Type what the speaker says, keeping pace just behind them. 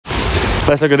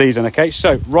Let's look at these then, okay?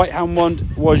 So, right-hand one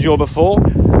was your before.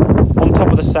 On top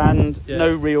of the sand,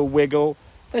 no real wiggle.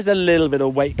 There's a little bit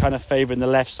of weight kind of favouring the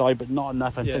left side, but not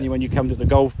enough. And certainly when you come to the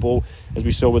golf ball, as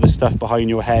we saw with the stuff behind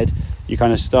your head, you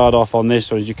kind of start off on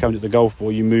this, or as you come to the golf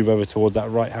ball, you move over towards that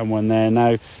right-hand one there. Now,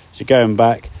 as you're going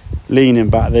back, leaning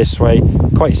back this way,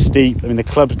 quite steep. I mean, the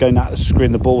club's going out of the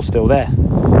screen, the ball's still there.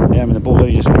 Yeah, I mean, the ball's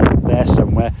only just there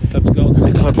somewhere. Club's gone.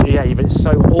 The club's, even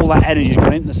so, all that energy's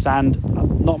gone into the sand,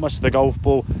 not much of the golf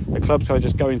ball. The club's kind of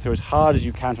just going through as hard as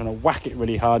you can, trying to whack it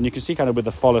really hard. And you can see kind of with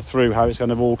the follow through how it's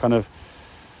kind of all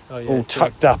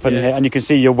tucked up, and you can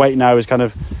see your weight now is kind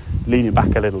of leaning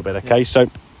back a little bit. Okay, so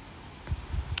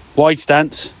wide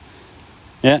stance,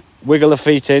 wiggle the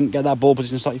feet in, get that ball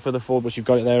position slightly further forward, but you've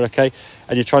got it there. Okay,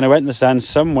 and you're trying to enter the sand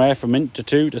somewhere from inch to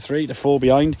 2 to 3 to 4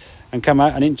 behind, and come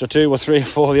out an inch or 2 or 3 or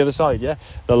 4 the other side.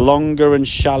 The longer and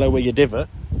shallower your divot,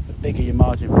 the bigger your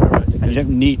margin for error, and you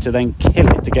don't need to then kill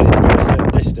it to get it to go a certain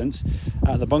distance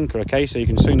out of the bunker. Okay, so you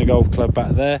can swing the golf club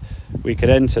back there. We could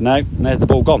enter now, and there's the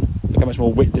ball gone. Look how much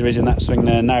more width there is in that swing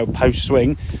there now post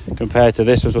swing compared to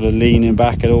this was sort of leaning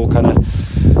back and all kind of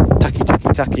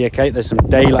tacky. Okay, there's some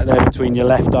daylight there between your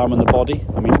left arm and the body.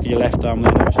 I mean, look at your left arm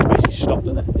there, it's just basically stopped,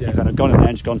 isn't it? You've kind of gone in there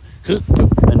and just gone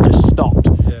and just stopped,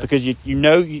 because your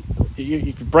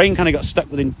brain kind of got stuck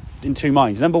in two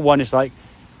minds. Number one, it's like,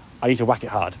 I need to whack it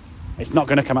hard. It's not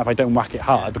going to come out if I don't whack it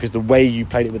hard, because the way you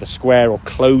played it with a square or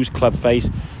closed club face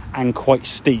and quite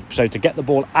steep, so to get the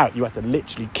ball out you have to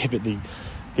literally give it the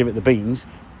beans.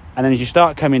 And then as you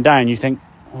start coming down, you think,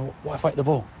 well, what if I hit the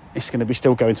ball? It's going to be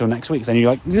still going till next week. So then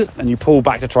you're like, and you pull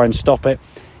back to try and stop it.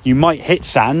 You might hit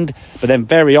sand, but then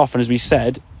very often, as we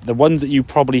said, the ones that you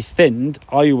probably thinned,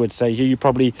 I would say here, you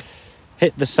probably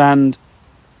hit the sand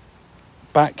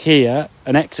back here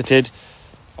and exited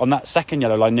on that second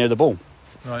yellow line near the ball.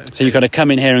 Right. Okay. So you kind of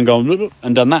come in here and go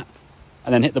and done that,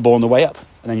 and then hit the ball on the way up,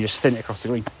 and then you just thin it across the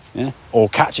green. Or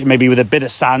catch it maybe with a bit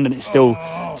of sand and it's still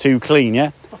too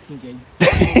clean. Fucking game.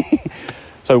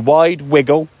 So wide,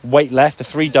 wiggle, weight left, the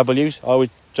 3 W's. I always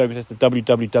joke it's the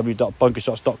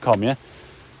www.bunkershots.com.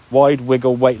 Wide,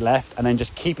 wiggle, weight left, and then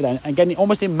just keep it there. And again,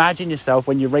 almost imagine yourself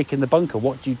when you're raking the bunker.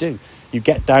 What do? You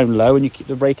get down low and you keep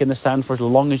the rake in the sand for as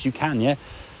long as you can. So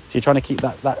you're trying to keep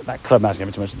that club. Now it's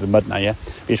going to be too much of the mud now.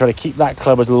 But you're trying to keep that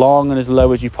club as long and as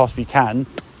low as you possibly can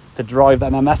to drive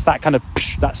that. And that's that kind of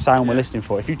that sound we're listening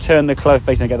for. If you turn the club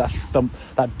face and get that thump,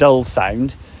 that dull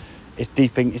sound, it's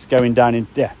deeping, it's going down in,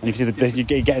 and you can see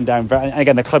you're getting down, and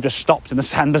again the club just stops in the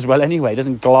sand as well anyway. It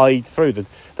doesn't glide through.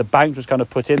 The bounce was kind of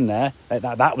put in there.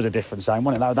 That was a different sound,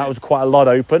 wasn't it? That was quite a lot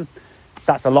open.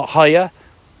 That's a lot higher,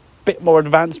 bit more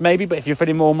advanced maybe, but if you're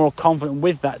feeling more confident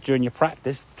with that during your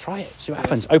practice, try it, see what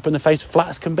happens. Open the face flat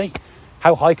as can be.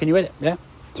 How high can you hit it?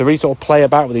 So really sort of play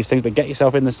about with these things, but get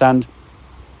yourself in the sand,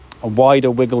 a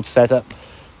wider wiggled setup.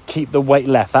 Keep the weight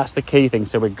left. That's the key thing.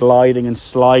 So we're gliding and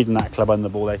sliding that club under the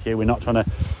ball there here. We're not trying to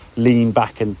lean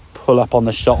back and pull up on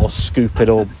the shot or scoop it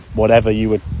or whatever you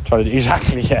would try to do.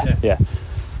 Exactly, yeah.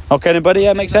 Okay then,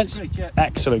 buddy, makes sense?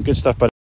 Excellent, good stuff, buddy.